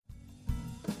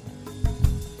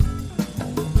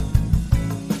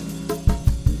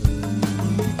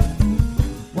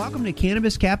Welcome to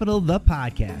Cannabis Capital, the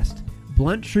podcast.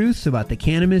 Blunt truths about the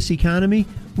cannabis economy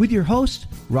with your hosts,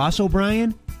 Ross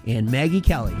O'Brien and Maggie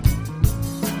Kelly.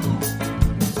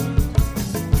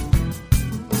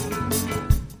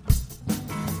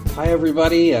 Hi,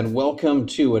 everybody, and welcome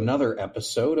to another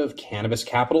episode of Cannabis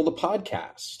Capital, the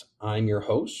podcast. I'm your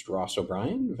host, Ross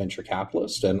O'Brien, venture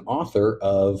capitalist and author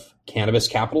of Cannabis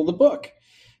Capital, the book.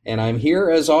 And I'm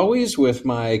here, as always, with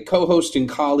my co-host and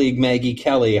colleague, Maggie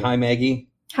Kelly. Hi, Maggie.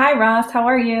 Hi, Ross. How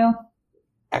are you?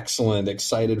 Excellent.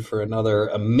 Excited for another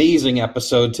amazing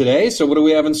episode today. So what do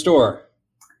we have in store?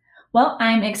 Well,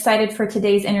 I'm excited for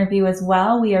today's interview as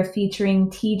well. We are featuring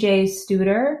TJ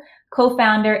Studer,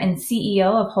 co-founder and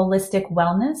CEO of Holistic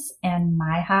Wellness and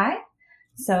MyHigh.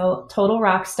 So total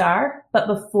rock star. But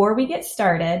before we get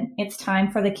started, it's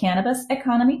time for the Cannabis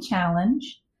Economy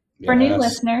Challenge. For new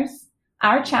listeners,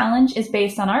 our challenge is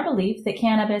based on our belief that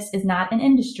cannabis is not an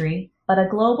industry, but a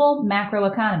global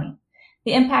macroeconomy.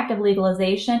 The impact of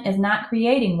legalization is not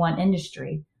creating one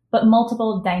industry, but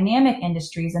multiple dynamic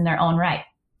industries in their own right.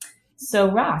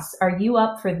 So Ross, are you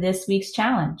up for this week's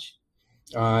challenge?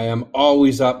 I am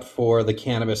always up for the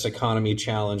Cannabis Economy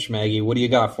Challenge, Maggie. What do you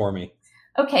got for me?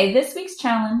 Okay, this week's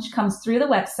challenge comes through the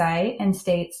website and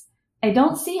states, I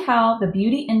don't see how the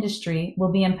beauty industry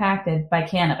will be impacted by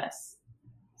cannabis.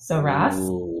 So Ross,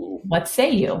 what say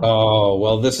you? Oh,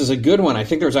 well, this is a good one. I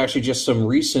think there's actually just some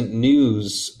recent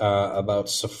news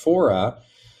about Sephora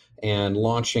and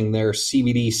launching their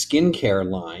CBD skincare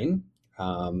line.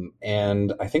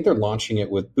 And I think they're launching it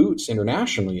with Boots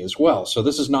internationally as well. So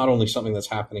this is not only something that's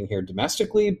happening here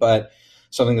domestically, but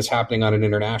something that's happening on an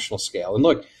international scale. And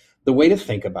look, the way to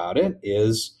think about it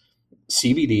is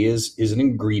CBD is an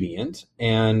ingredient,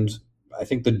 and I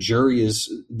think the jury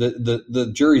is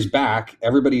the jury's back.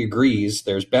 Everybody agrees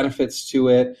there's benefits to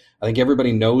it. I think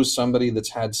everybody knows somebody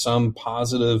that's had some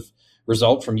positive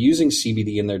result from using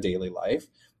CBD in their daily life.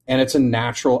 And it's a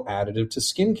natural additive to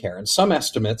skincare. And some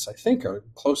estimates, I think, are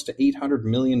close to $800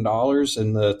 million in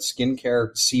the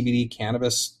skincare CBD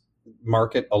cannabis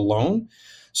market alone.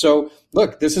 So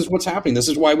look, this is what's happening. This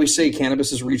is why we say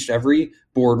cannabis has reached every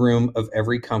boardroom of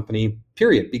every company,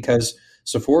 period, because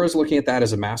Sephora is looking at that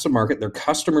as a massive market. Their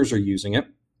customers are using it.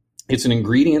 It's an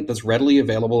ingredient that's readily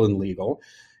available and legal,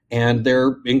 and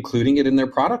they're including it in their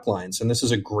product lines. And this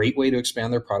is a great way to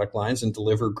expand their product lines and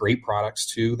deliver great products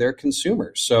to their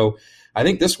consumers. So I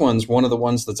think this one's one of the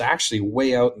ones that's actually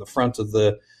way out in the front of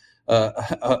the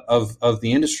of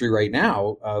the industry right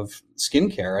now of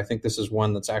skincare. I think this is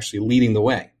one that's actually leading the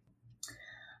way.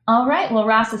 All right. Well,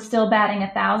 Ross is still batting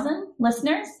 1,000.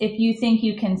 Listeners, if you think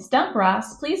you can stump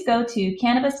Ross, please go to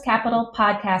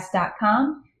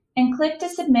cannabiscapitalpodcast.com and click to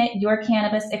submit your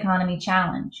Cannabis Economy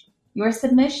Challenge. Your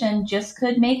submission just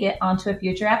could make it onto a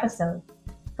future episode.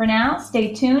 For now,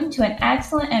 stay tuned to an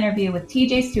excellent interview with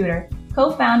TJ Studer,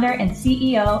 co-founder and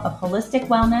CEO of Holistic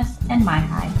Wellness and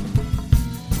MyHigh.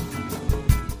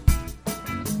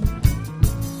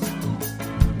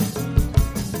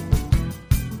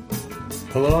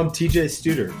 Hello, I'm TJ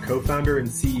Studer, co-founder and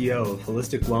CEO of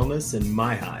Holistic Wellness and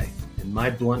MyHigh. And my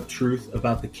blunt truth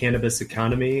about the cannabis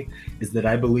economy is that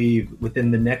I believe within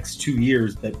the next 2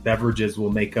 years that beverages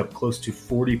will make up close to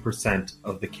 40%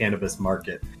 of the cannabis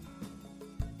market.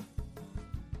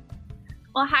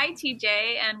 Well, hi,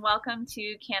 TJ, and welcome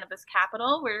to Cannabis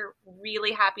Capital. We're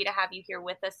really happy to have you here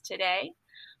with us today.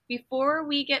 Before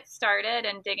we get started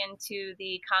and dig into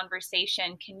the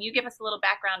conversation, can you give us a little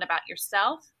background about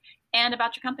yourself and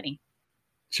about your company?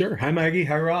 Sure. Hi, Maggie.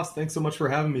 Hi, Ross. Thanks so much for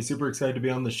having me. Super excited to be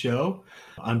on the show.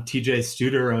 I'm TJ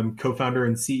Studer. I'm co-founder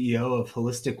and CEO of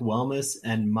Holistic Wellness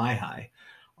and MyHigh.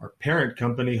 Our parent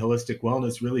company, Holistic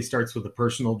Wellness, really starts with a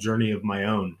personal journey of my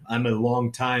own. I'm a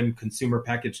longtime consumer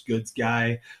packaged goods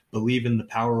guy, believe in the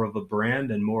power of a brand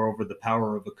and moreover the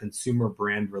power of a consumer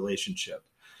brand relationship.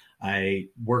 I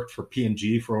worked for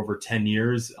P&G for over 10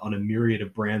 years on a myriad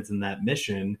of brands in that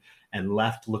mission and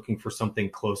left looking for something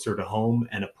closer to home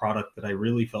and a product that I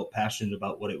really felt passionate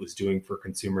about what it was doing for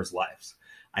consumers' lives.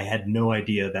 I had no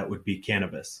idea that would be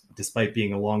cannabis. Despite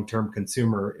being a long-term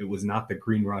consumer, it was not the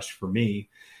green rush for me.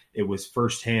 It was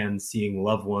firsthand seeing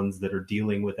loved ones that are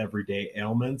dealing with everyday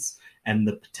ailments and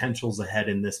the potentials ahead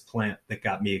in this plant that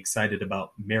got me excited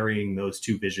about marrying those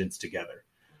two visions together.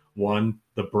 One,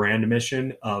 the brand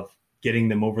mission of getting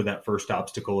them over that first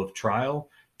obstacle of trial.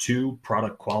 Two,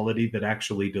 product quality that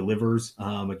actually delivers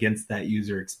against that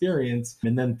user experience.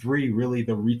 And then three, really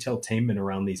the retailtainment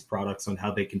around these products on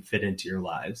how they can fit into your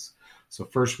lives. So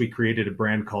first, we created a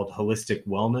brand called Holistic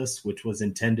Wellness, which was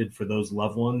intended for those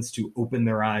loved ones to open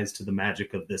their eyes to the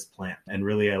magic of this plant. And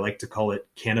really, I like to call it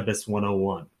Cannabis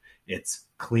 101. It's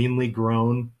cleanly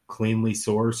grown, cleanly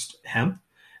sourced hemp,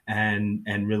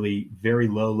 and really very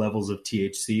low levels of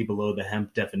THC below the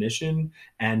hemp definition,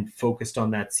 and focused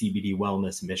on that CBD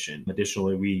wellness mission.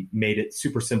 Additionally, we made it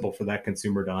super simple for that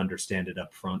consumer to understand it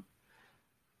up front.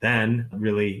 Then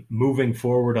really moving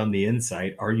forward on the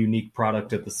insight, our unique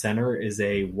product at the center is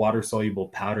a water-soluble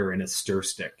powder in a stir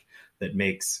stick that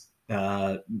makes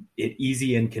it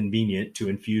easy and convenient to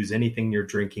infuse anything you're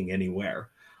drinking anywhere.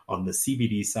 On the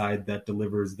CBD side, that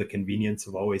delivers the convenience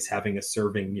of always having a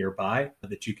serving nearby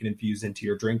that you can infuse into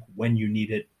your drink when you need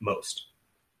it most.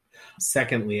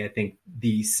 Secondly, I think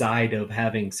the side of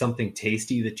having something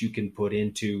tasty that you can put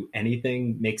into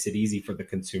anything makes it easy for the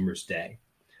consumer's day.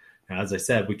 Now, as I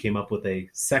said, we came up with a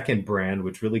second brand,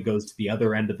 which really goes to the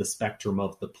other end of the spectrum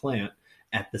of the plant.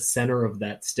 At the center of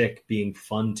that stick being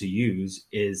fun to use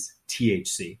is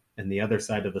THC. And the other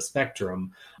side of the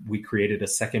spectrum, we created a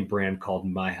second brand called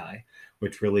MyHigh,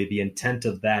 which really the intent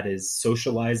of that is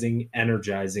socializing,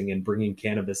 energizing, and bringing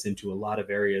cannabis into a lot of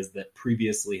areas that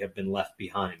previously have been left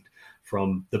behind.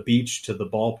 From the beach to the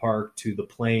ballpark to the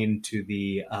plane to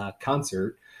the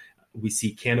concert, we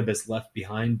see cannabis left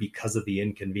behind because of the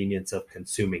inconvenience of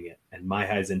consuming it. And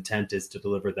MyHigh's intent is to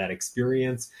deliver that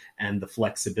experience and the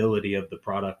flexibility of the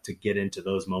product to get into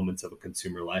those moments of a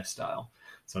consumer lifestyle.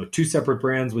 So 2 separate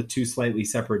brands with 2 slightly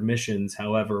separate missions,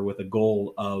 however, with a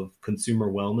goal of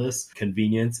consumer wellness,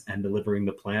 convenience, and delivering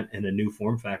the plant in a new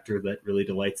form factor that really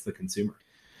delights the consumer.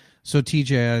 So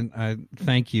TJ, I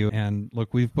thank you. And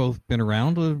look, we've both been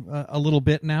around a little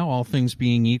bit now, all things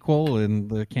being equal, and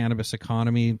the cannabis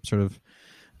economy sort of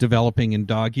developing in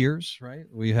dog years, right?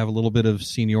 We have a little bit of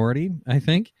seniority, I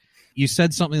think. You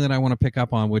said something that I want to pick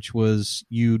up on, which was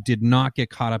you did not get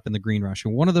caught up in the green rush.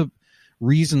 And one of the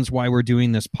reasons why we're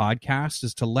doing this podcast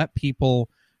is to let people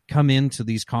come into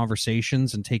these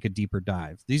conversations and take a deeper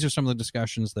dive. These are some of the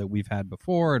discussions that we've had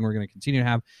before and we're going to continue to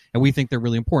have, and we think they're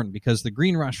really important because the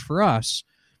green rush for us,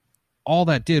 all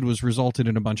that did was resulted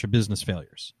in a bunch of business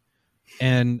failures.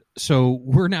 And so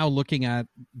we're now looking at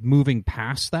moving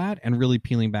past that and really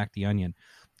peeling back the onion.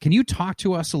 Can you talk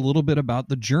to us a little bit about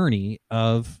the journey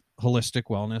of Holistic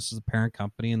Wellness as a parent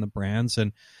company and the brands?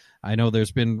 And I know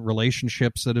there's been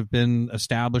relationships that have been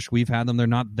established. We've had them. They're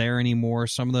not there anymore.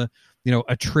 Some of the,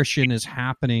 attrition is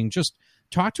happening. Just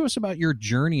talk to us about your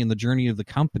journey and the journey of the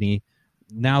company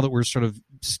now that we're sort of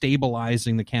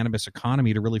stabilizing the cannabis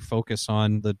economy to really focus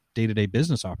on the day-to-day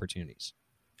business opportunities.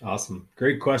 Awesome.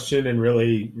 Great question. And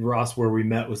really, Ross, where we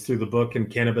met was through the book and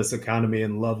Cannabis Economy,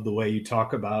 and love the way you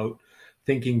talk about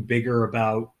thinking bigger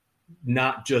about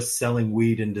not just selling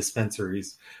weed in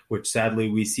dispensaries, which sadly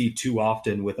we see too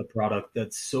often with a product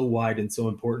that's so wide and so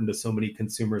important to so many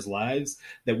consumers' lives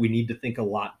that we need to think a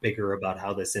lot bigger about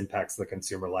how this impacts the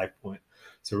consumer life point.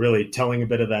 So really telling a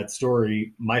bit of that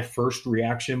story, my first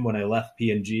reaction when I left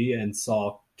P&G and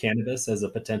saw cannabis as a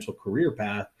potential career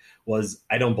path was,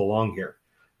 I don't belong here.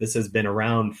 This has been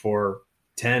around for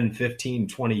 10, 15,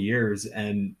 20 years,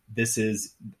 and this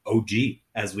is OG,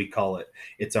 as we call it.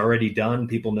 It's already done.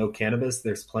 People know cannabis.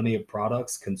 There's plenty of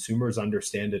products. Consumers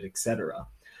understand it, etc.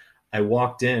 I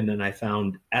walked in and I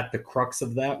found at the crux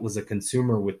of that was a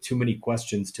consumer with too many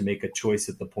questions to make a choice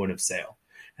at the point of sale.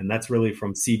 And that's really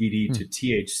from CBD to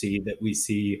THC that we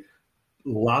see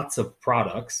lots of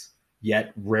products,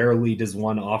 yet rarely does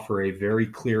one offer a very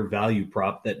clear value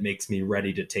prop that makes me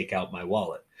ready to take out my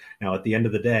wallet. Now, at the end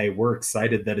of the day, we're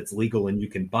excited that it's legal and you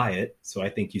can buy it. So I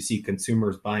think you see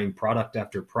consumers buying product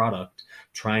after product,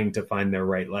 trying to find their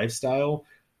right lifestyle,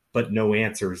 but no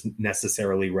answers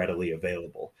necessarily readily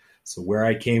available. So where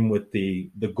I came with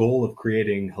the goal of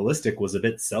creating Holistic was a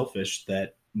bit selfish,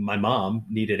 that my mom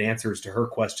needed answers to her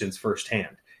questions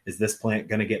firsthand. Is this plant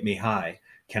going to get me high?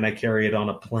 Can I carry it on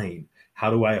a plane? How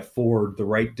do I afford the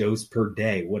right dose per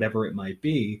day? Whatever it might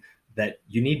be, that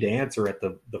you need to answer at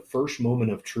the first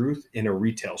moment of truth in a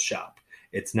retail shop.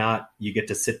 It's not you get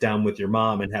to sit down with your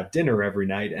mom and have dinner every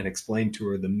night and explain to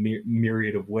her the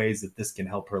myriad of ways that this can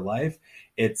help her life.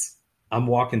 It's I'm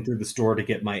walking through the store to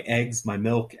get my eggs, my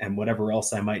milk, and whatever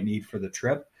else I might need for the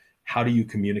trip. How do you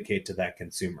communicate to that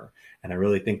consumer? And I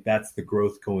really think that's the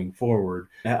growth going forward.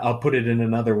 I'll put it in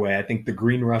another way. I think the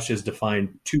green rush is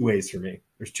defined 2 ways for me.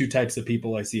 There's 2 types of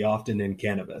people I see often in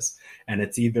cannabis, and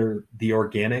it's either the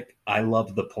organic, I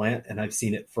love the plant, and I've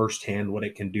seen it firsthand what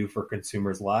it can do for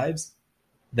consumers' lives,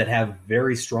 that have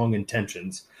very strong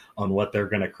intentions on what they're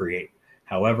going to create.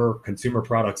 However, consumer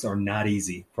products are not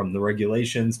easy, from the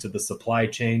regulations to the supply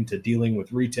chain to dealing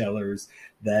with retailers,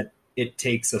 that it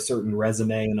takes a certain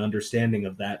resume and understanding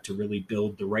of that to really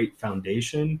build the right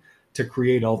foundation to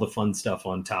create all the fun stuff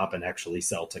on top and actually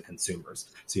sell to consumers.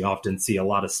 So you often see a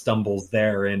lot of stumbles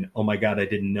there in, oh my God, I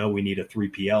didn't know we need a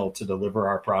 3PL to deliver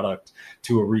our product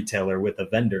to a retailer with a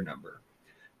vendor number.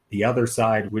 The other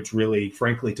side, which really,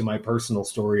 frankly, to my personal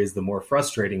story is the more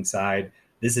frustrating side,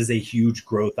 this is a huge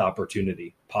growth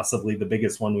opportunity, possibly the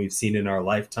biggest one we've seen in our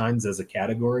lifetimes as a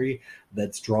category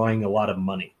that's drawing a lot of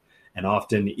money. And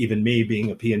often, even me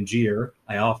being a P&G'er,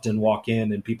 I often walk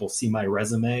in and people see my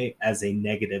resume as a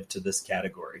negative to this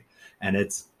category. And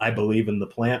I believe in the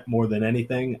plant more than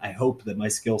anything. I hope that my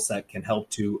skill set can help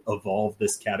to evolve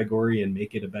this category and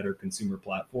make it a better consumer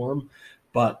platform.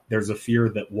 But there's a fear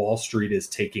that Wall Street is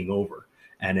taking over,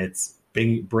 and it's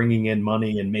bringing in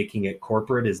money and making it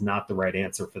corporate is not the right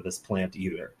answer for this plant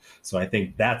either. So I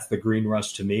think that's the green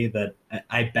rush to me, that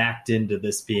I backed into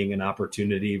this being an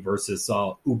opportunity versus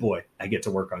saw, oh boy, I get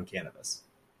to work on cannabis.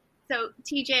 So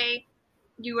TJ,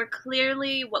 you were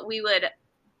clearly what we would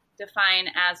define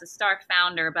as a Stark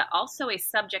founder, but also a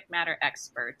subject matter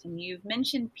expert. And you've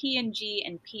mentioned P&G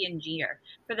and P&G'er.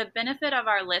 For the benefit of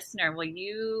our listener, will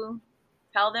you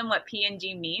tell them what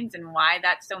P&G means and why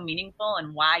that's so meaningful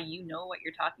and why you know what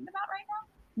you're talking about right now?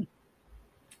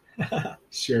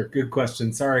 Sure. Good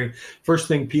question. Sorry. First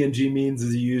thing P&G means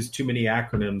is you use too many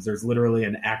acronyms. There's literally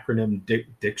an acronym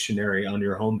dictionary on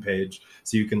your homepage,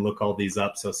 so you can look all these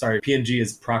up. So sorry. P&G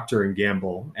is Procter &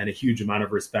 Gamble, and a huge amount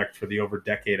of respect for the over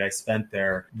decade I spent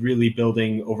there, really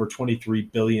building over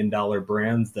 $23 billion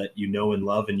brands that you know and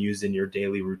love and use in your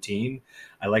daily routine.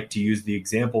 I like to use the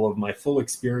example of my full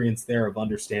experience there of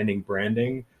understanding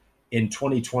branding. In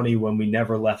 2020, when we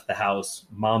never left the house,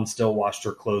 mom still washed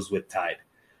her clothes with Tide.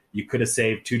 You could have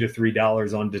saved $2 to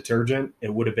 $3 on detergent.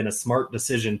 It would have been a smart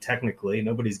decision technically.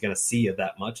 Nobody's going to see you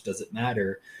that much. Does it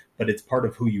matter? But it's part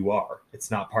of who you are. It's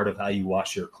not part of how you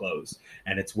wash your clothes.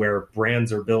 And it's where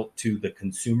brands are built to the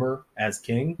consumer as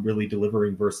king, really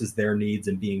delivering versus their needs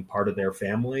and being part of their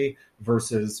family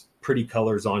versus pretty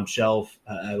colors on shelf.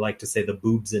 I like to say the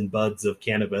boobs and buds of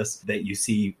cannabis, that you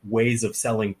see ways of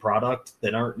selling product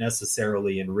that aren't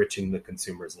necessarily enriching the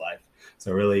consumer's life.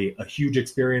 So really a huge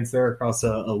experience there across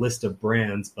a list of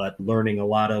brands, but learning a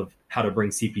lot of how to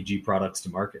bring CPG products to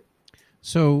market.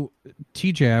 So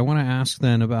TJ, I want to ask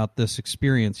then about this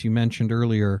experience you mentioned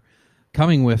earlier,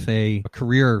 coming with a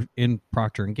career in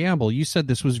Procter & Gamble. You said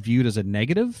this was viewed as a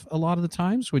negative a lot of the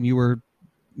times when you were,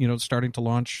 starting to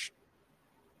launch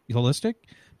Holistic.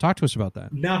 Talk to us about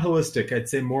that. Not Holistic. I'd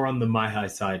say more on the MyHigh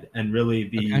side, and really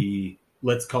the,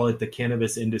 let's call it the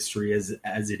cannabis industry as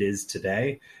it is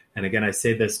today. And again, I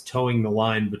say this towing the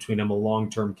line between I'm a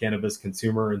long-term cannabis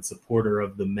consumer and supporter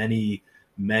of the many,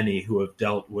 many who have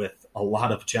dealt with a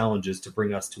lot of challenges to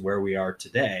bring us to where we are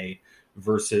today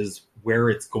versus where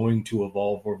it's going to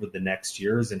evolve over the next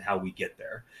years and how we get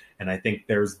there. And I think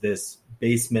there's this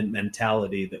basement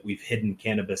mentality that we've hidden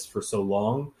cannabis for so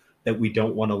long that we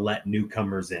don't want to let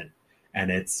newcomers in. And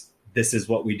this is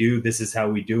what we do. This is how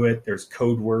we do it. There's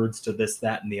code words to this,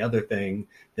 that, and the other thing,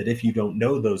 that if you don't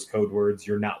know those code words,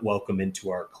 you're not welcome into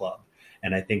our club.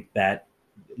 And I think that,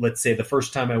 let's say the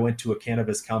first time I went to a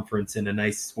cannabis conference in a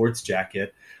nice sports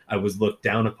jacket, I was looked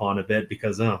down upon a bit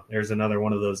because, there's another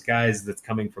one of those guys that's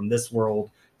coming from this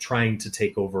world trying to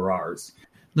take over ours.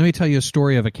 Let me tell you a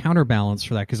story of a counterbalance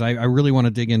for that, because I really want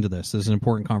to dig into this. This is an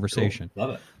important conversation. Cool.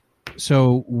 Love it.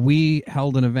 So we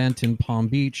held an event in Palm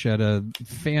Beach at a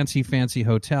fancy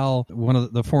hotel. One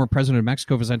of the former president of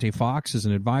Mexico, Vicente Fox, is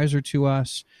an advisor to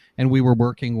us. And we were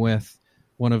working with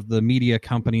one of the media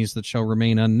companies that shall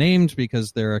remain unnamed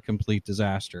because they're a complete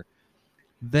disaster.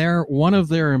 One of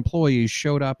their employees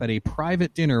showed up at a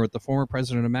private dinner with the former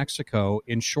president of Mexico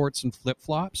in shorts and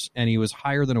flip-flops, and he was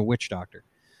higher than a witch doctor.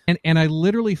 And I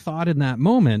literally thought in that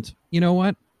moment, you know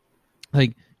what?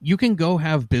 Like, you can go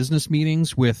have business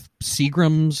meetings with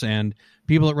Seagrams and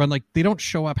people that run, they don't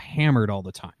show up hammered all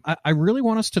the time. I really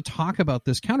want us to talk about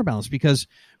this counterbalance, because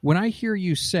when I hear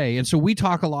you say, and so we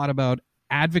talk a lot about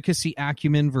advocacy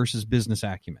acumen versus business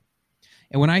acumen.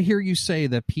 And when I hear you say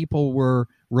that people were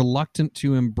reluctant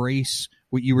to embrace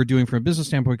what you were doing from a business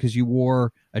standpoint because you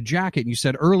wore a jacket, and you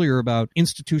said earlier about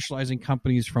institutionalizing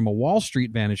companies from a Wall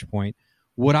Street vantage point,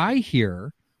 what I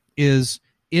hear is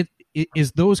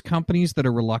those companies that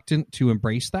are reluctant to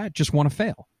embrace that just want to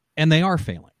fail, and they are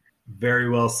failing. Very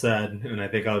well said. And I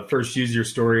think I'll first use your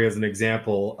story as an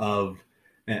example of,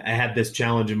 I had this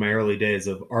challenge in my early days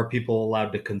of, are people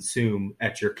allowed to consume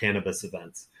at your cannabis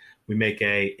events? We make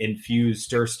a infused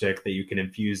stir stick that you can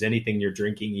infuse anything you're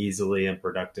drinking easily and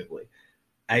productively.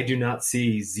 I do not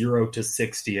see 0 to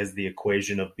 60 as the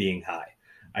equation of being high.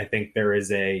 I think there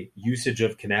is a usage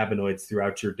of cannabinoids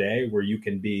throughout your day where you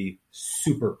can be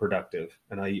super productive.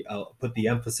 And I'll put the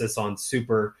emphasis on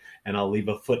super, and I'll leave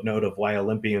a footnote of why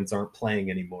Olympians aren't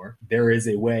playing anymore. There is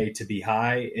a way to be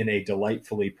high in a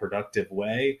delightfully productive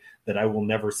way that I will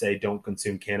never say don't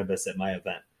consume cannabis at my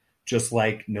event. Just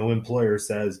like no employer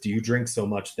says, do you drink so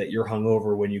much that you're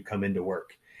hungover when you come into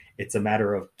work? It's a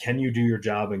matter of, can you do your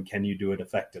job and can you do it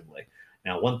effectively?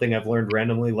 Now, one thing I've learned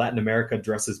randomly, Latin America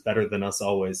dresses better than us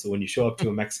always. So when you show up to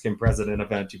a Mexican president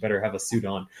event, you better have a suit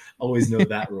on. Always know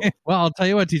that rule. Well, I'll tell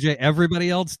you what, TJ,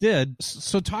 everybody else did.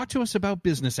 So talk to us about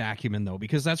business acumen, though,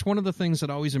 because that's one of the things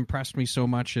that always impressed me so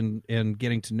much in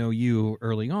getting to know you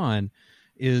early on,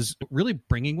 is really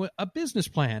bringing a business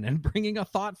plan and bringing a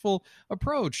thoughtful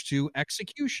approach to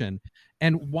execution.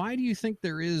 And why do you think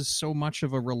there is so much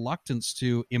of a reluctance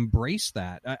to embrace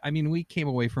that? I mean, we came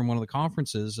away from one of the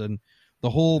conferences and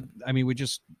we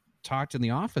just talked in the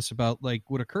office about, like,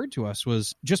 what occurred to us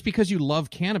was, just because you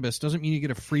love cannabis doesn't mean you get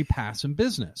a free pass in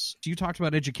business. You talked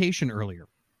about education earlier.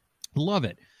 Love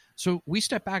it. So we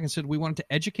stepped back and said we wanted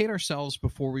to educate ourselves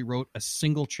before we wrote a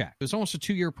single check. It was almost a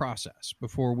 2-year process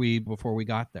before we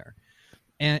got there.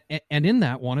 And in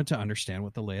that, wanted to understand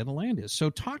what the lay of the land is. So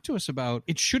talk to us about,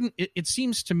 it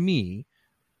seems to me,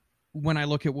 when I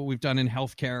look at what we've done in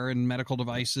healthcare and medical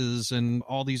devices and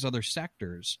all these other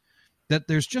sectors, that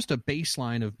there's just a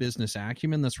baseline of business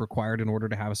acumen that's required in order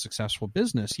to have a successful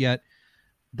business. Yet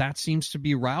that seems to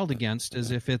be railed against as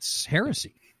if it's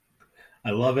heresy. I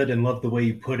love it and love the way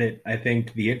you put it. I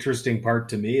think the interesting part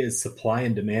to me is supply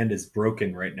and demand is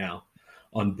broken right now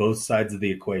on both sides of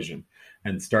the equation.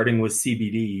 And starting with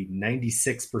CBD,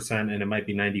 96%, and it might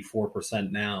be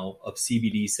 94% now, of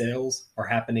CBD sales are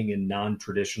happening in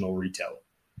non-traditional retail.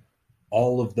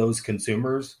 All of those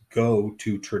consumers go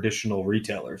to traditional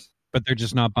retailers. But they're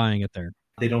just not buying it there.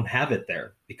 They don't have it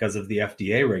there because of the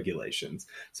FDA regulations.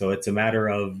 So it's a matter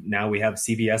of, now we have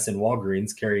CVS and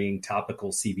Walgreens carrying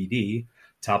topical CBD.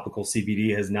 Topical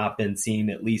CBD has not been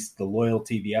seen, at least the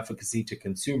loyalty, the efficacy to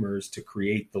consumers to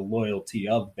create the loyalty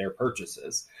of their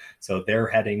purchases. So they're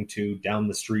heading to down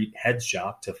the street head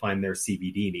shop to find their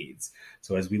CBD needs.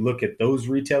 So as we look at those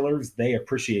retailers, they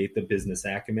appreciate the business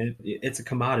acumen. It's a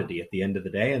commodity at the end of the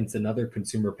day, and it's another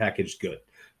consumer packaged good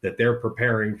that they're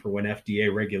preparing for when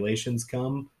FDA regulations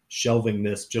come, shelving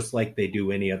this just like they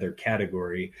do any other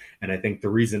category. And I think the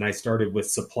reason I started with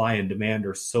supply and demand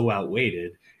are so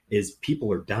outweighed is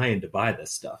people are dying to buy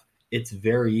this stuff. It's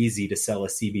very easy to sell a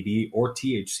CBD or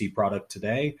THC product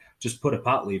today. Just put a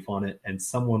pot leaf on it and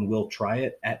someone will try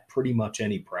it at pretty much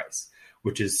any price,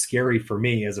 which is scary for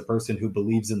me as a person who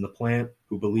believes in the plant,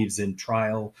 who believes in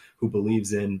trial, who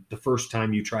believes in the first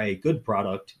time you try a good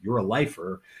product, you're a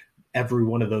lifer. Every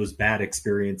one of those bad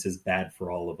experiences is bad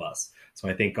for all of us. So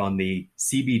I think on the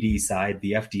CBD side,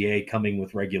 the FDA coming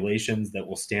with regulations that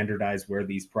will standardize where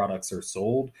these products are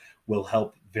sold will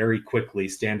help very quickly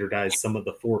standardize some of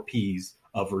the 4 Ps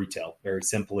of retail. Very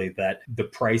simply, that the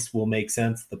price will make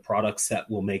sense, the product set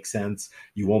will make sense.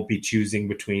 You won't be choosing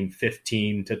between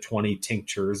 15 to 20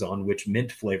 tinctures on which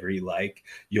mint flavor you like.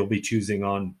 You'll be choosing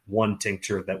on one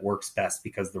tincture that works best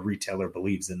because the retailer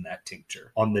believes in that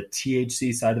tincture. On the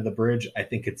THC side of the bridge, I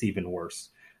think it's even worse.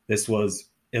 This was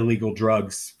illegal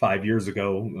drugs 5 years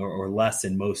ago or less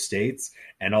in most states,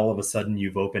 and all of a sudden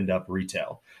you've opened up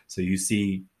retail. So you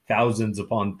see thousands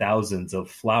upon thousands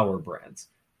of flower brands,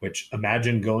 which,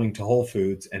 imagine going to Whole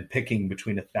Foods and picking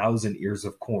between 1,000 ears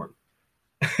of corn.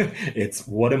 It's,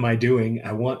 what am I doing?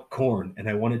 I want corn and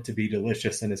I want it to be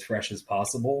delicious and as fresh as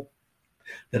possible.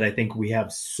 That I think we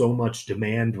have so much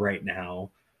demand right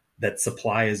now that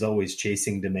supply is always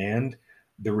chasing demand.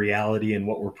 The reality and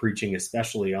what we're preaching,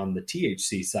 especially on the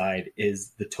THC side,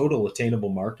 is the total attainable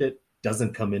market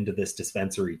doesn't come into this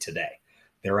dispensary today.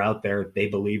 They're out there. They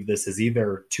believe this is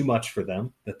either too much for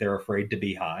them, that they're afraid to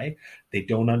be high. They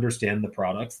don't understand the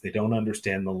products. They don't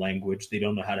understand the language. They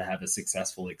don't know how to have a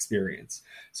successful experience.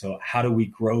 So how do we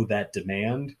grow that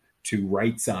demand to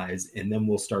right size? And then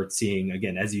we'll start seeing,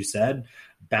 again, as you said,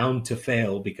 bound to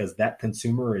fail, because that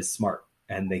consumer is smart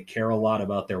and they care a lot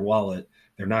about their wallet.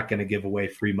 They're not going to give away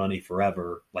free money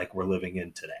forever like we're living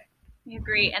in today. I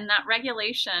agree. And that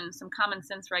regulation, some common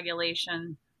sense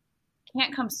regulation,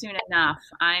 can't come soon enough.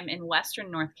 I'm in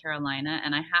Western North Carolina,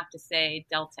 and I have to say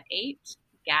Delta 8,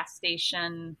 gas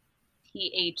station,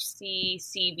 THC,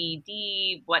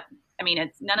 CBD,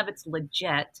 it's none of it's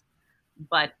legit,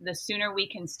 but the sooner we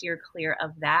can steer clear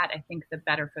of that, I think the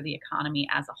better for the economy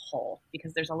as a whole,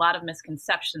 because there's a lot of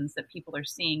misconceptions that people are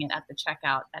seeing it at the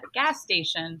checkout at a gas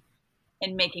station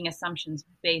and making assumptions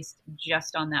based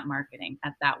just on that marketing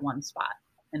at that one spot,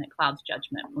 and it clouds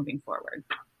judgment moving forward.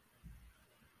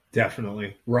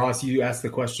 Definitely. Ross, you asked the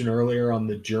question earlier on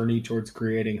the journey towards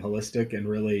creating Holistic, and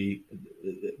really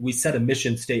we set a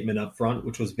mission statement up front,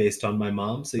 which was based on my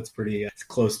mom. So it's pretty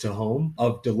close to home,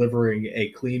 of delivering a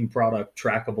clean product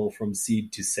trackable from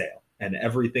seed to sale, and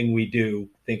everything we do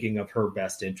thinking of her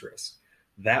best interests.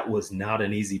 That was not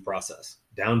an easy process,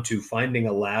 down to finding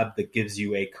a lab that gives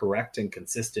you a correct and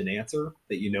consistent answer,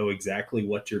 that you know exactly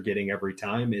what you're getting every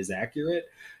time is accurate,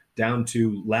 down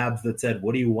to labs that said,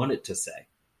 what do you want it to say?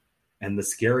 And the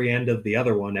scary end of the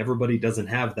other one, everybody doesn't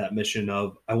have that mission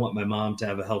of, I want my mom to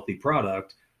have a healthy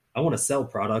product. I want to sell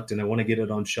product and I want to get it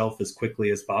on shelf as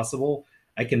quickly as possible.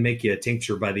 I can make you a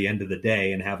tincture by the end of the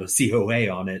day and have a COA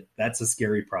on it. That's a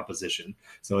scary proposition.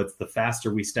 So it's the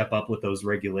faster we step up with those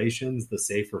regulations, the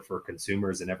safer for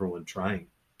consumers and everyone trying.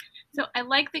 So I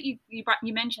like that you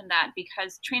mentioned that,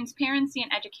 because transparency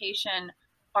and education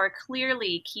are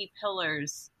clearly key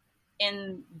pillars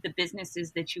in the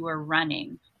businesses that you are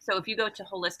running. So if you go to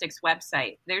Holistic's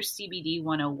website, there's CBD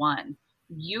 101.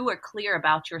 You are clear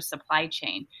about your supply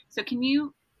chain. So can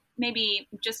you maybe,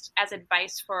 just as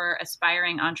advice for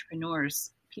aspiring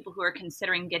entrepreneurs, people who are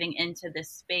considering getting into this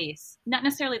space, not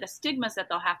necessarily the stigmas that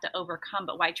they'll have to overcome,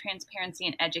 but why transparency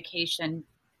and education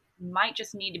might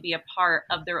just need to be a part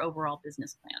of their overall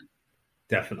business plan?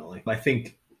 Definitely. I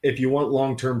think if you want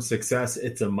long-term success,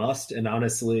 it's a must. And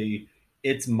honestly,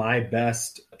 it's my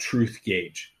best truth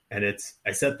gauge. And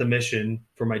I set the mission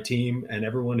for my team and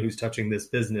everyone who's touching this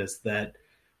business that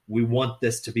we want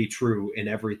this to be true in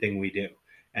everything we do.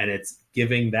 And it's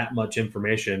giving that much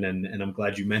information. And I'm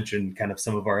glad you mentioned kind of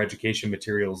some of our education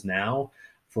materials now.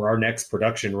 For our next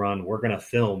production run, we're going to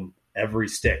film every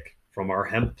stick from our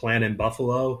hemp plant in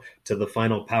Buffalo to the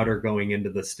final powder going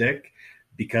into the stick.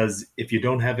 Because if you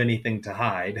don't have anything to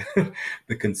hide,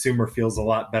 the consumer feels a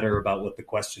lot better about what the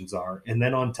questions are. And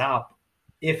then on top,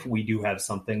 if we do have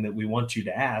something that we want you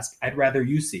to ask, I'd rather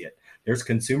you see it. There's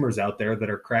consumers out there that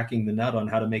are cracking the nut on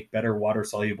how to make better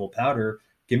water-soluble powder.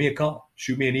 Give me a call,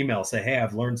 shoot me an email, say, hey,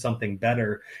 I've learned something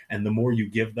better. And the more you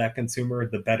give that consumer,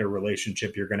 the better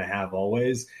relationship you're going to have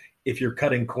always. If you're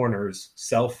cutting corners,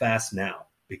 sell fast now,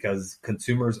 because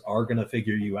consumers are going to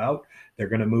figure you out. They're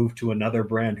going to move to another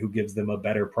brand who gives them a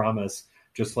better promise,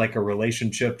 just like a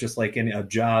relationship, just like a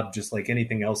job, just like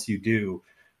anything else you do.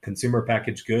 Consumer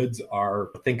packaged goods are,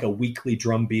 I think, a weekly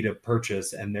drumbeat of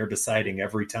purchase, and they're deciding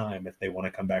every time if they want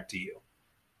to come back to you.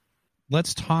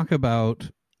 Let's talk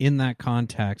about, in that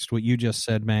context, what you just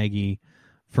said, Maggie,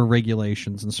 for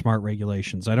regulations and smart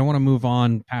regulations. I don't want to move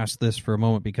on past this for a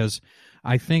moment, because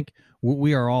I think what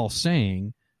we are all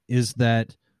saying is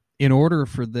that in order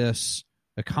for this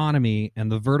economy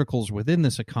and the verticals within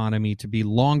this economy to be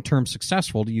long-term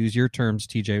successful, to use your terms,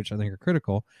 TJ, which I think are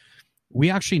critical, we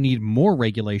actually need more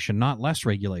regulation, not less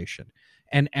regulation.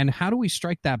 And how do we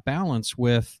strike that balance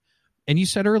with, and you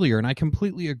said earlier, and I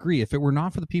completely agree, if it were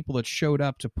not for the people that showed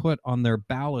up to put on their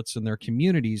ballots in their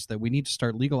communities that we need to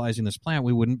start legalizing this plant,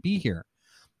 we wouldn't be here.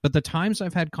 But the times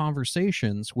I've had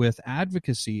conversations with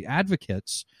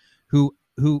advocates who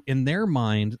in their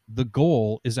mind, the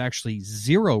goal is actually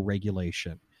zero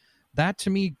regulation. That to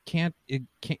me can't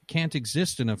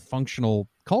exist in a functional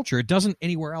culture. It doesn't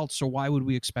anywhere else. So why would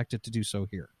we expect it to do so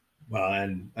here? Well,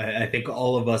 and I think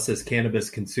all of us as cannabis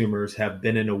consumers have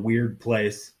been in a weird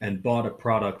place and bought a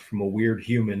product from a weird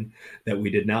human that we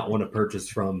did not want to purchase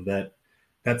from.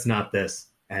 That's not this.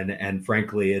 And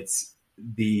frankly, it's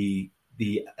the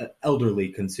elderly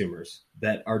consumers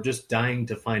that are just dying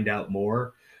to find out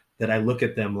more, that I look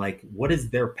at them like, what is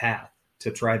their path to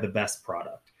try the best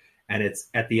product? And it's,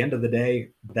 at the end of the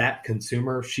day, that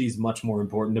consumer, she's much more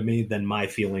important to me than my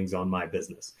feelings on my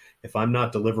business. If I'm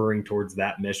not delivering towards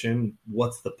that mission,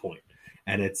 what's the point?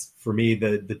 And it's, for me,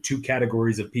 the two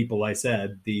categories of people I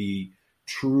said, the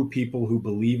true people who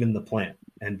believe in the plant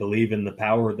and believe in the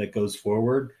power that goes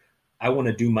forward. I want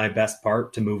to do my best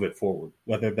part to move it forward,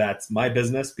 whether that's my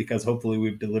business, because hopefully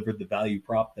we've delivered the value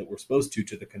prop that we're supposed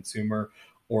to the consumer,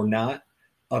 or not.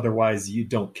 Otherwise, you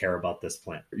don't care about this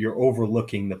plant. You're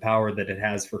overlooking the power that it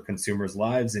has for consumers'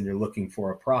 lives, and you're looking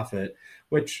for a profit,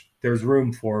 which there's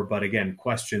room for. But again,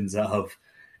 questions of,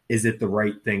 is it the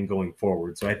right thing going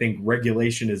forward? So I think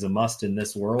regulation is a must in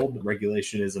this world.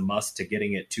 Regulation is a must to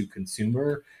getting it to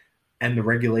consumer. And the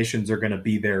regulations are going to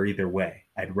be there either way.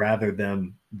 I'd rather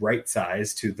them right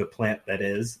size to the plant that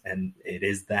is, and it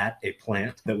is that, a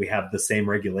plant, that we have the same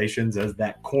regulations as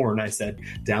that corn I said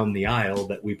down the aisle,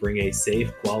 that we bring a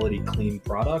safe, quality, clean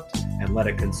product and let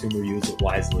a consumer use it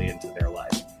wisely into their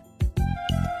life.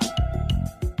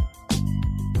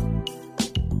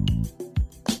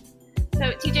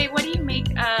 So TJ, what do you make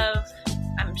of,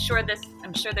 I'm sure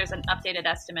there's an updated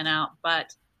estimate out,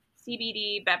 but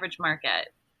CBD beverage market,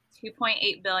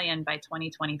 2.8 billion by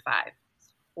 2025.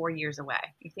 4 years away.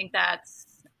 You think that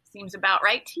seems about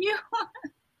right to you?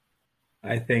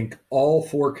 I think all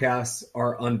forecasts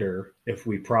are under if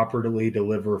we properly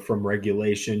deliver from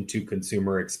regulation to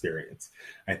consumer experience.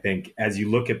 I think as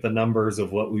you look at the numbers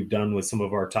of what we've done with some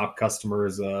of our top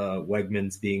customers,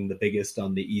 Wegmans being the biggest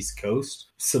on the East Coast,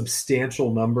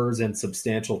 substantial numbers and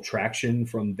substantial traction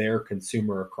from their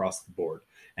consumer across the board,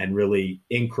 and really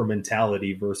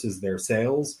incrementality versus their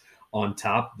sales. On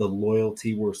top, the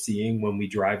loyalty we're seeing when we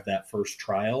drive that first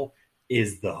trial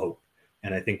is the hope.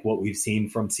 And I think what we've seen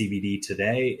from CBD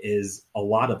today is a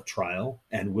lot of trial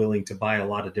and willing to buy a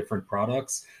lot of different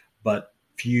products, but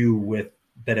few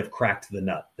that have cracked the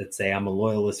nut, that say, I'm a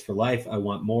loyalist for life. I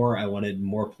want more. I want it in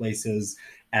more places,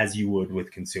 as you would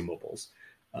with consumables.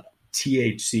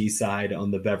 THC side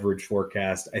on the beverage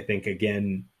forecast, I think,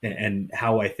 again, and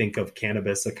how I think of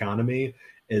cannabis economy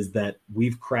is that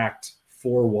we've cracked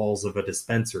 4 walls of a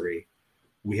dispensary.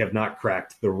 We have not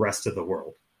cracked the rest of the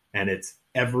world. And it's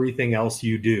everything else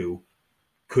you do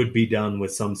could be done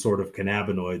with some sort of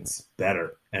cannabinoids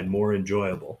better and more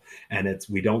enjoyable. And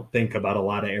we don't think about a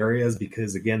lot of areas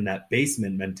because, again, that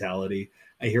basement mentality.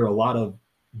 I hear a lot of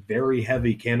very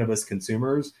heavy cannabis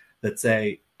consumers that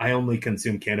say, I only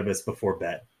consume cannabis before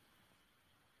bed.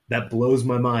 That blows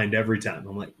my mind every time.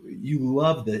 I'm like, you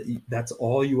love that. That's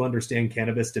all you understand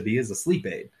cannabis to be, is a sleep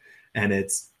aid. And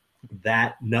it's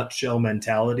that nutshell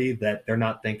mentality that they're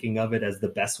not thinking of it as the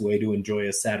best way to enjoy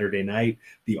a Saturday night,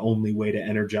 the only way to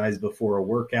energize before a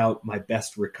workout, my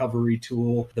best recovery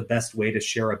tool, the best way to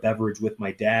share a beverage with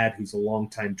my dad, who's a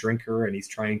longtime drinker and he's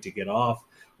trying to get off,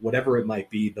 whatever it might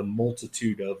be, the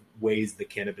multitude of ways that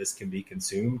cannabis can be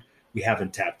consumed, we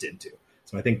haven't tapped into.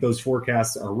 So I think those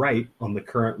forecasts are right on the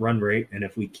current run rate. And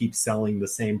if we keep selling the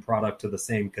same product to the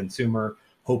same consumer,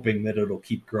 hoping that it'll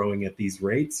keep growing at these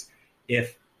rates,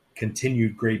 if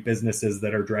continued great businesses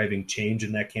that are driving change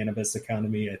in that cannabis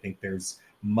economy, I think there's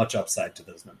much upside to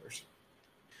those numbers.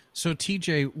 So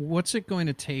TJ, what's it going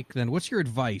to take then? What's your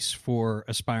advice for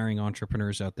aspiring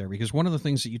entrepreneurs out there? Because one of the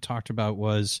things that you talked about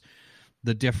was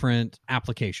the different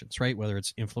applications, right? Whether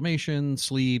it's inflammation,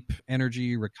 sleep,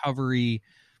 energy, recovery.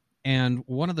 And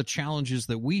one of the challenges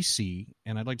that we see,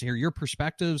 and I'd like to hear your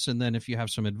perspectives, and then if you have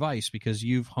some advice, because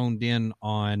you've honed in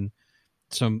on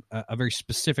a very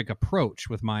specific approach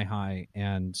with MyHigh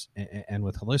and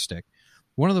with Holistic.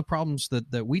 One of the problems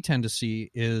that we tend to see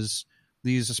is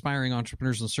these aspiring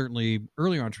entrepreneurs, and certainly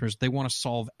earlier entrepreneurs, they want to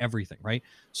solve everything, right?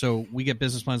 So we get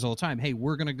business plans all the time. Hey,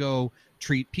 we're going to go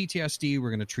treat PTSD. We're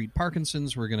going to treat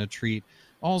Parkinson's. We're going to treat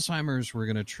Alzheimer's. We're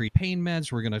going to treat pain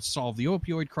meds. We're going to solve the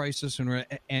opioid crisis.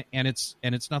 And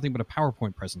it's nothing but a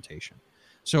PowerPoint presentation.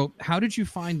 So how did you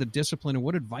find the discipline, and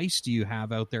what advice do you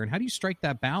have out there? And how do you strike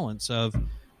that balance of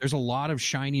there's a lot of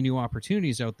shiny new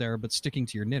opportunities out there, but sticking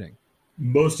to your knitting?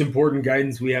 Most important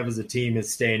guidance we have as a team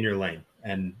is stay in your lane.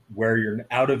 And where you're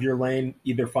out of your lane,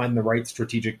 either find the right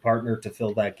strategic partner to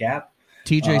fill that gap.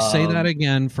 TJ, say that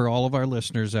again for all of our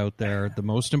listeners out there. The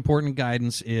most important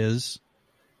guidance is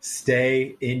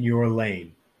stay in your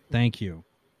lane. Thank you.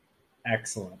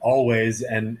 Excellent. Always.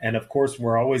 And of course,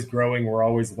 we're always growing. We're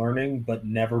always learning, but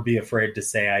never be afraid to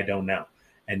say, I don't know.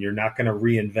 And you're not going to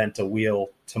reinvent a wheel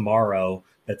tomorrow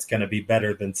that's going to be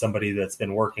better than somebody that's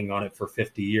been working on it for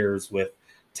 50 years with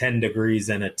 10 degrees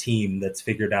and a team that's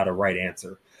figured out a right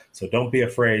answer. So don't be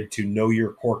afraid to know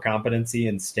your core competency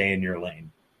and stay in your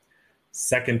lane.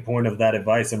 Second point of that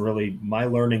advice, and really my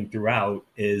learning throughout,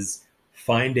 is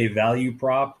find a value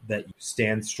prop that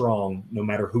stands strong no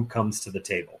matter who comes to the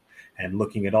table. And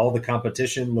looking at all the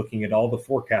competition, looking at all the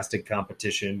forecasted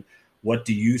competition, what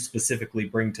do you specifically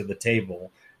bring to the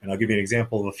table? And I'll give you an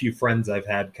example of a few friends I've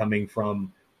had coming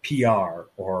from PR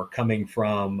or coming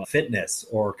from fitness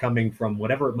or coming from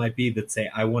whatever it might be that say,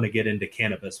 I want to get into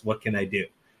cannabis. What can I do?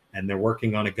 And they're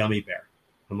working on a gummy bear.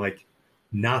 I'm like,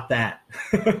 not that.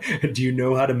 Do you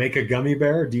know how to make a gummy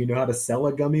bear? Do you know how to sell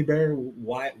a gummy bear?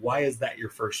 Why is that your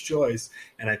first choice?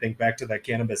 And I think back to that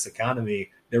cannabis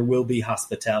economy, there will be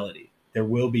hospitality. There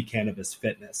will be cannabis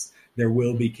fitness. There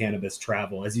will be cannabis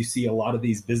travel. As you see a lot of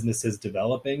these businesses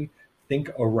developing, think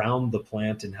around the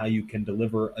plant and how you can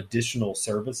deliver additional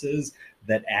services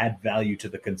that add value to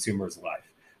the consumer's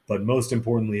life. But most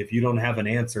importantly, if you don't have an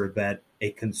answer that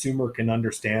a consumer can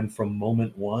understand from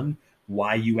moment one,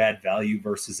 why you add value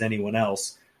versus anyone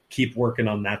else, keep working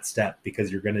on that step, because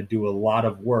you're going to do a lot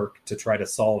of work to try to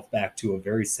solve back to a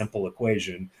very simple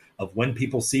equation of when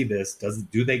people see this,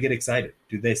 do they get excited?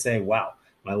 Do they say, wow,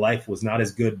 my life was not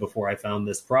as good before I found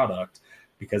this product?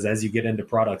 Because as you get into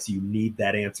products, you need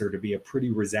that answer to be a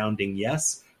pretty resounding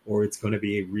yes, or it's going to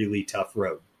be a really tough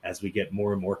road. as we get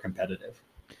more and more competitive.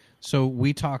 So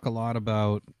we talk a lot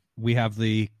about, we have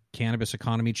the Cannabis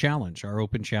Economy Challenge. Our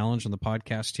open challenge on the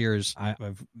podcast here is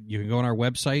you can go on our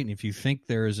website, and if you think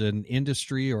there's an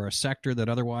industry or a sector that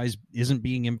otherwise isn't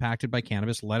being impacted by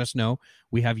cannabis, let us know.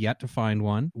 We have yet to find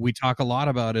one. We talk a lot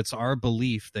about, it's our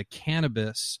belief that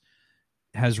cannabis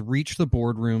has reached the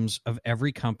boardrooms of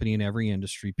every company in every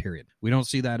industry, period. We don't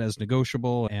see that as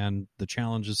negotiable, and the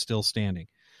challenge is still standing.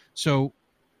 So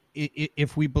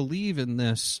if we believe in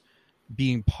this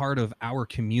being part of our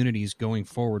communities going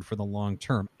forward for the long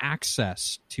term,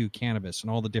 access to cannabis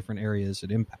and all the different areas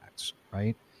it impacts,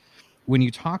 right? When you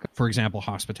talk, for example,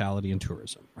 hospitality and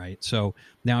tourism, right? So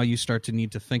now you start to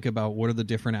need to think about what are the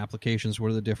different applications,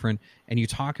 what are the different, and you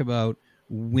talk about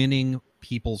winning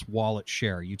people's wallet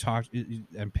share. You talk,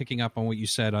 and picking up on what you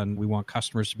said on, we want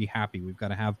customers to be happy. We've got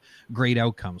to have great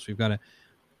outcomes. We've got to,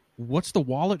 what's the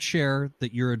wallet share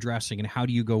that you're addressing, and how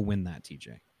do you go win that,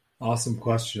 TJ? Awesome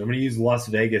question. I'm going to use Las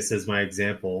Vegas as my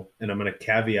example, and I'm going to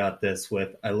caveat this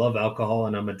with, I love alcohol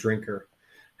and I'm a drinker.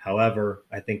 However,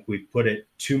 I think we put it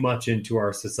too much into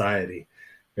our society.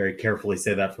 Very carefully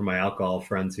say that for my alcohol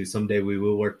friends who someday we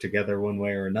will work together one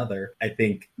way or another. I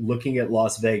think looking at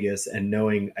Las Vegas and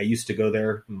knowing I used to go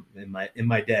there in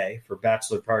my day for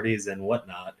bachelor parties and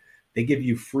whatnot, they give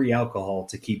you free alcohol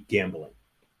to keep gambling.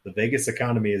 The Vegas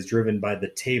economy is driven by the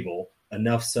table,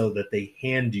 enough so that they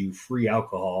hand you free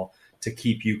alcohol to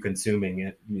keep you consuming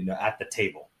it, at the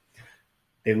table.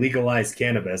 They legalized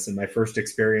cannabis, and my first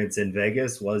experience in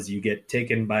Vegas was you get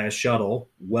taken by a shuttle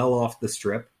well off the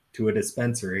strip to a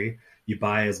dispensary. You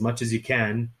buy as much as you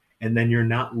can, and then you're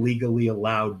not legally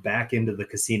allowed back into the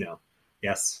casino.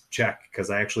 Yes, check, because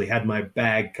I actually had my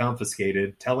bag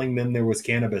confiscated, telling them there was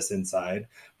cannabis inside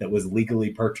that was legally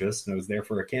purchased, and I was there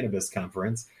for a cannabis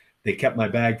conference. They kept my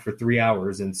bag for 3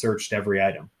 hours and searched every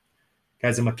item.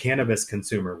 Guys, I'm a cannabis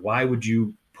consumer. Why would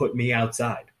you put me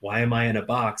outside? Why am I in a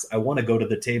box? I want to go to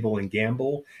the table and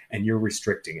gamble, and you're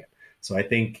restricting it. So I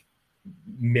think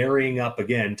marrying up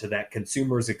again to that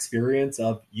consumer's experience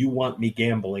of, you want me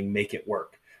gambling, make it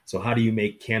work. So how do you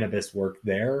make cannabis work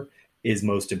there is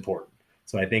most important.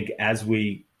 So I think as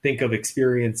we think of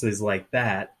experiences like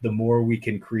that, the more we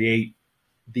can create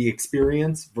the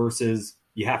experience versus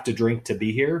you have to drink to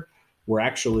be here, we're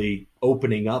actually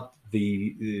opening up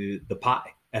the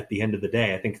pie at the end of the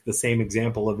day. I think the same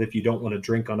example of, if you don't want to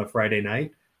drink on a Friday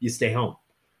night, you stay home.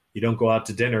 You don't go out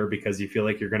to dinner because you feel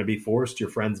like you're going to be forced. Your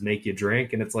friends make you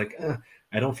drink, and it's like,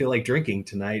 I don't feel like drinking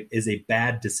tonight, is a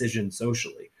bad decision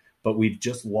socially. But we've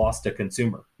just lost a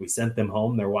consumer. We sent them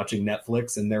home. They're watching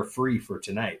Netflix, and they're free for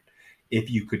tonight.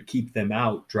 If you could keep them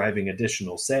out driving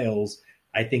additional sales,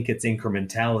 I think it's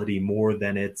incrementality more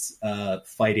than it's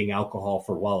fighting alcohol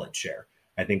for wallet share.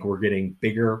 I think we're getting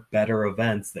bigger, better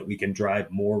events that we can drive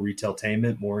more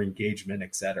retailtainment, more engagement,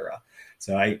 et cetera.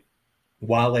 So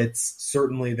while it's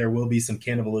certainly there will be some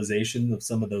cannibalization of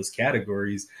some of those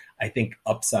categories, I think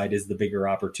upside is the bigger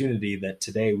opportunity, that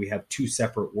today we have two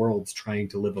separate worlds trying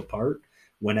to live apart,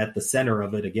 when at the center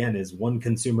of it, again, is one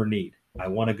consumer need. I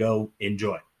want to go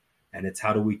enjoy. And it's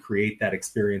how do we create that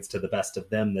experience to the best of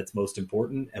them that's most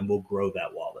important, and we'll grow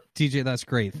that wallet. TJ, that's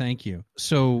great. Thank you.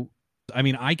 So, I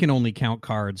mean, I can only count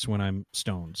cards when I'm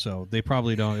stoned, so they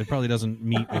probably don't. It probably doesn't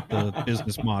meet with the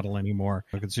business model anymore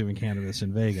of consuming cannabis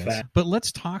in Vegas. But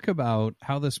let's talk about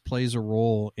how this plays a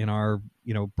role in our,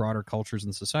 broader cultures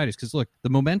and societies. Because look, the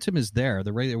momentum is there.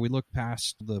 The way that we look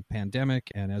past the pandemic,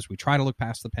 and as we try to look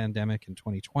past the pandemic in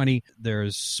 2020,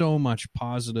 there's so much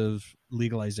positive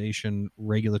legalization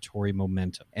regulatory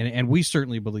momentum. And we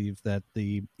certainly believe that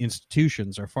the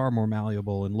institutions are far more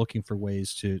malleable in looking for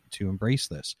ways to embrace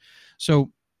this.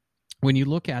 So when you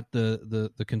look at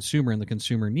the consumer and the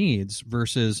consumer needs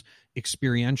versus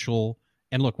experiential,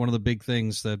 and look, one of the big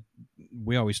things that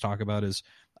we always talk about is,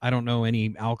 I don't know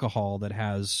any alcohol that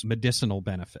has medicinal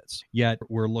benefits. Yet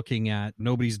we're looking at,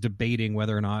 nobody's debating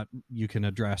whether or not you can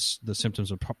address the symptoms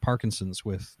of Parkinson's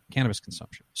with cannabis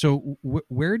consumption. So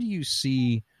where do you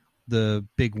see the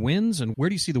big wins, and where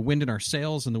do you see the wind in our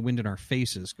sails and the wind in our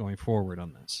faces going forward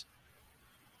on this?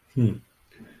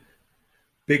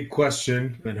 Big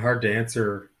question, and hard to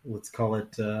answer. Let's call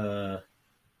it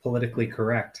politically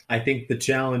correct. I think the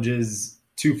challenge is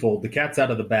twofold. The cat's out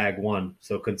of the bag, one.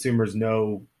 So consumers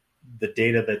know the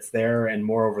data that's there, and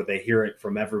moreover, they hear it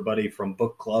from everybody from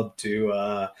book club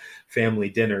to family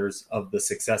dinners of the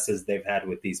successes they've had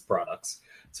with these products.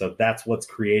 So that's what's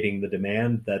creating the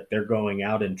demand, that they're going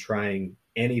out and trying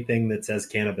anything that says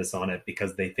cannabis on it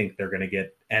because they think they're going to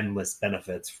get endless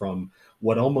benefits from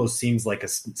what almost seems like a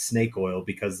snake oil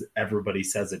because everybody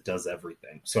says it does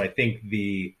everything. So I think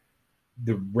the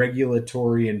the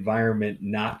regulatory environment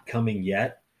not coming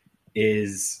yet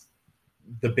is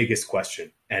the biggest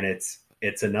question. And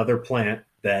it's another plant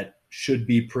that should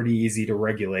be pretty easy to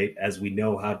regulate, as we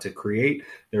know how to create.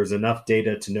 There's enough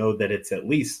data to know that it's at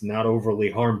least not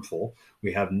overly harmful.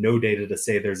 We have no data to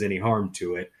say there's any harm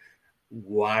to it.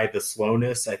 Why the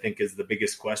slowness, I think, is the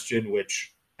biggest question,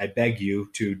 which I beg you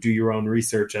to do your own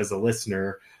research as a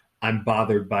listener. I'm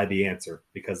bothered by the answer,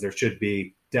 because there should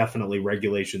be definitely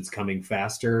regulations coming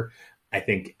faster. I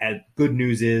think good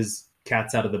news is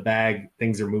cat's out of the bag.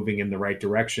 Things are moving in the right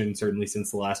direction. Certainly since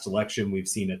the last election, we've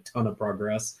seen a ton of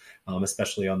progress,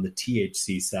 especially on the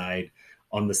THC side.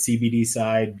 On the CBD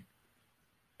side,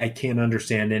 I can't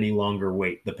understand any longer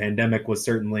wait. The pandemic was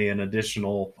certainly an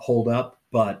additional holdup,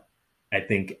 but I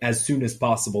think as soon as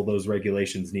possible, those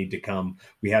regulations need to come.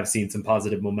 We have seen some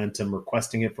positive momentum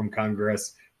requesting it from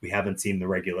Congress. We haven't seen the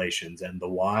regulations, and the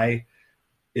why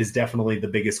is definitely the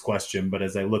biggest question. But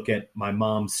as I look at my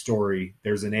mom's story,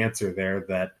 there's an answer there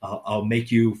that I'll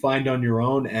make you find on your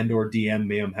own and or DM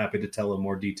me. I'm happy to tell a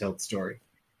more detailed story.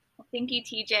 Well, thank you,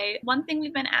 TJ. One thing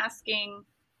we've been asking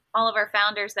all of our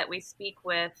founders that we speak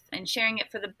with, and sharing it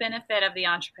for the benefit of the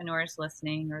entrepreneurs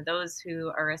listening or those who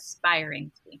are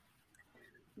aspiring to be.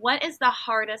 What is the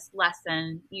hardest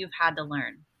lesson you've had to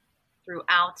learn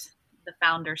throughout the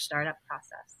founder startup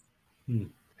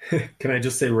process? Can I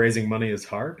just say raising money is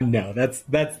hard? No, that's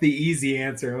the easy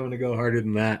answer. I'm going to go harder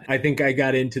than that. I think I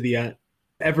got into the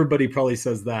everybody probably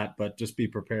says that, but just be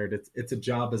prepared. It's a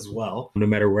job as well, no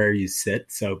matter where you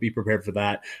sit. So be prepared for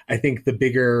that. I think the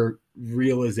bigger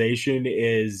realization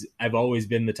is I've always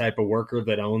been the type of worker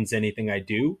that owns anything I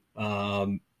do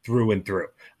through and through.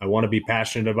 I want to be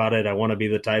passionate about it. I want to be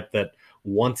the type that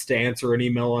wants to answer an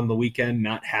email on the weekend,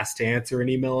 not has to answer an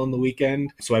email on the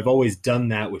weekend. So I've always done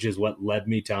that, which is what led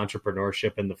me to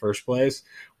entrepreneurship in the first place.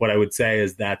 What I would say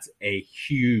is that's a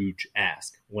huge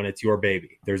ask when it's your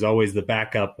baby. There's always the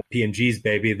backup P&G's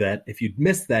baby that if you'd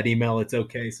missed that email, it's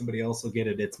okay. Somebody else will get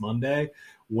it. It's Monday.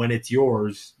 When it's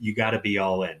yours, you got to be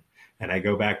all in. And I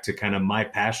go back to kind of my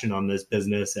passion on this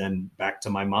business and back to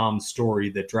my mom's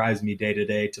story that drives me day to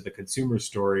day, to the consumer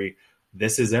story.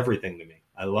 This is everything to me.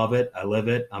 I love it. I live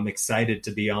it. I'm excited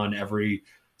to be on every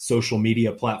social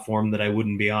media platform that I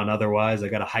wouldn't be on otherwise. I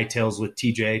got a High Tales with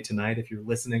TJ tonight, if you're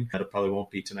listening. It probably won't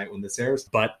be tonight when this airs,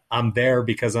 but I'm there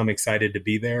because I'm excited to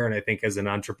be there. And I think as an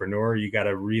entrepreneur, you got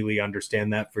to really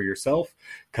understand that for yourself,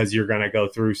 because you're going to go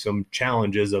through some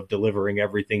challenges of delivering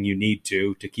everything you need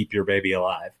to keep your baby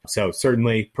alive. So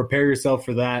certainly prepare yourself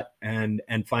for that and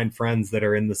find friends that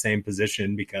are in the same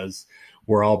position, because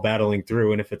we're all battling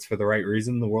through. And if it's for the right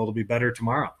reason, the world will be better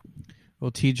tomorrow. Well,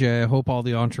 TJ, I hope all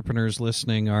the entrepreneurs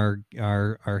listening are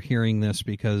hearing this,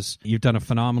 because you've done a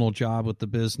phenomenal job with the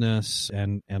business.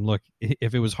 And look,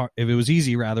 if it was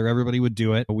easy, everybody would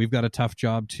do it. But we've got a tough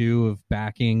job too of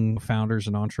backing founders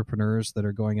and entrepreneurs that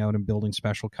are going out and building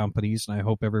special companies. And I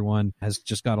hope everyone has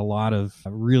just got a lot of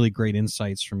really great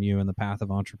insights from you in the path of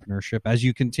entrepreneurship as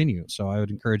you continue. So I would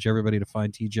encourage everybody to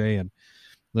find TJ and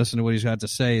listen to what he's got to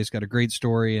say. He's got a great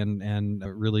story and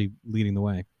really leading the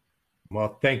way.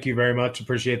 Well, thank you very much.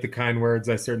 Appreciate the kind words.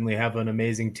 I certainly have an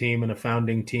amazing team and a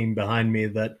founding team behind me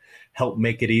that help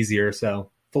make it easier.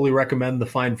 So fully recommend the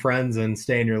find friends and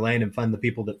stay in your lane and find the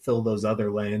people that fill those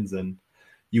other lanes. And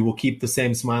you will keep the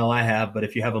same smile I have. But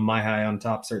if you have a MyHigh on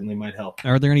top, certainly might help.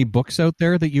 Are there any books out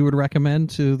there that you would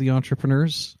recommend to the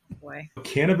entrepreneurs? Boy.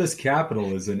 Cannabis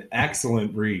Capital is an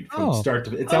excellent read from start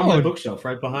to. It's on my bookshelf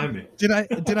right behind me.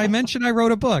 Did I mention I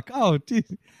wrote a book? Oh,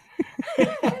 dude.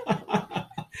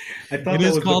 I thought it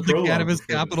is called the Cannabis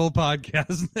Capital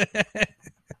Podcast.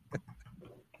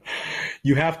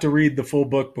 You have to read the full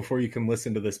book before you can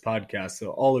listen to this podcast. So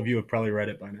all of you have probably read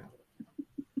it by now.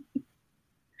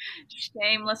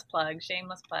 Shameless plug.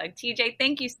 TJ,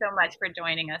 thank you so much for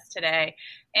joining us today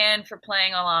and for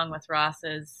playing along with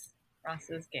Ross's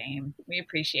game. We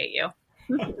appreciate you.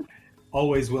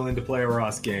 Always willing to play a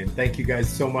Ross game. Thank you guys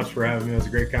so much for having me. It was a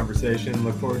great conversation.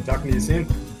 Look forward to talking to you soon.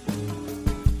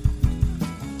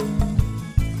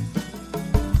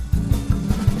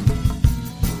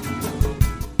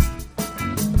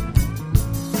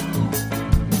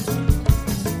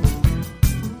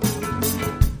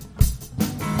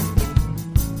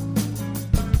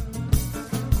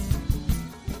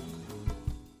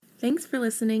 Thanks for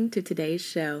listening to today's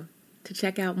show. To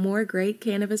check out more great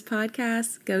cannabis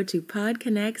podcasts, go to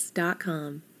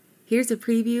podconnects.com. Here's a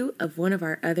preview of one of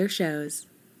our other shows.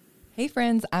 Hey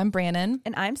friends, I'm Brannon.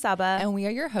 And I'm Saba. And we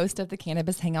are your host of the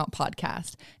Cannabis Hangout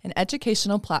podcast, an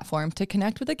educational platform to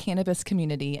connect with the cannabis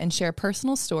community and share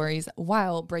personal stories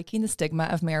while breaking the stigma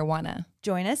of marijuana.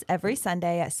 Join us every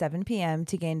Sunday at 7 p.m.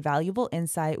 to gain valuable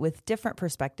insight with different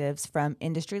perspectives from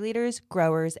industry leaders,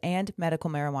 growers, and medical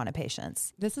marijuana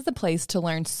patients. This is a place to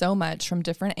learn so much from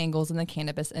different angles in the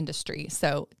cannabis industry.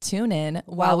 So tune in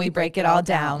while we break it all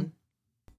down.